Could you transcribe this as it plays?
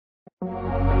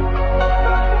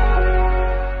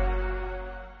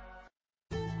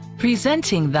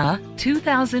Presenting the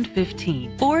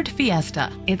 2015 Ford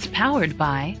Fiesta. It's powered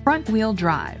by front-wheel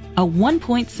drive, a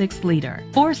 1.6-liter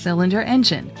four-cylinder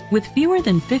engine with fewer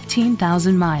than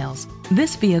 15,000 miles.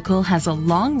 This vehicle has a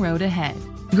long road ahead.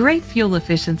 Great fuel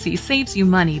efficiency saves you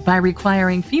money by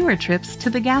requiring fewer trips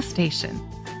to the gas station.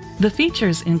 The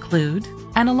features include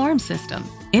an alarm system,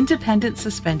 independent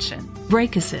suspension,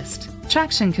 brake assist,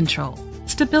 traction control,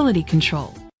 stability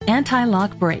control,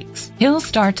 anti-lock brakes, hill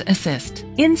start assist.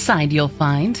 Inside you'll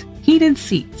find heated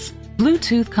seats,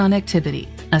 Bluetooth connectivity,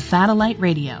 a satellite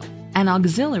radio, an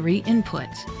auxiliary input,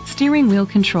 steering wheel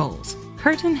controls,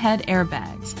 curtain head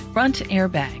airbags, front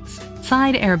airbags,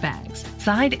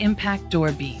 side impact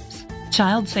door beams,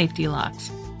 child safety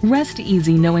locks. Rest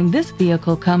easy knowing this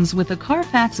vehicle comes with a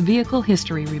Carfax Vehicle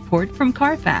History Report from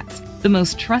Carfax, the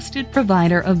most trusted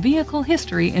provider of vehicle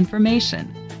history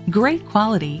information. Great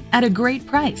quality at a great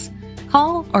price.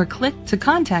 Call or click to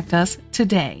contact us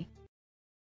today.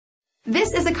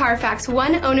 This is a Carfax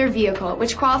one-owner vehicle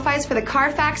which qualifies for the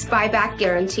Carfax buyback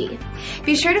guarantee.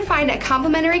 Be sure to find a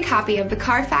complimentary copy of the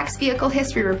Carfax Vehicle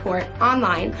History Report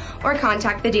online or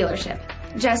contact the dealership.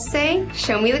 Just say,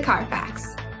 "Show me the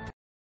Carfax."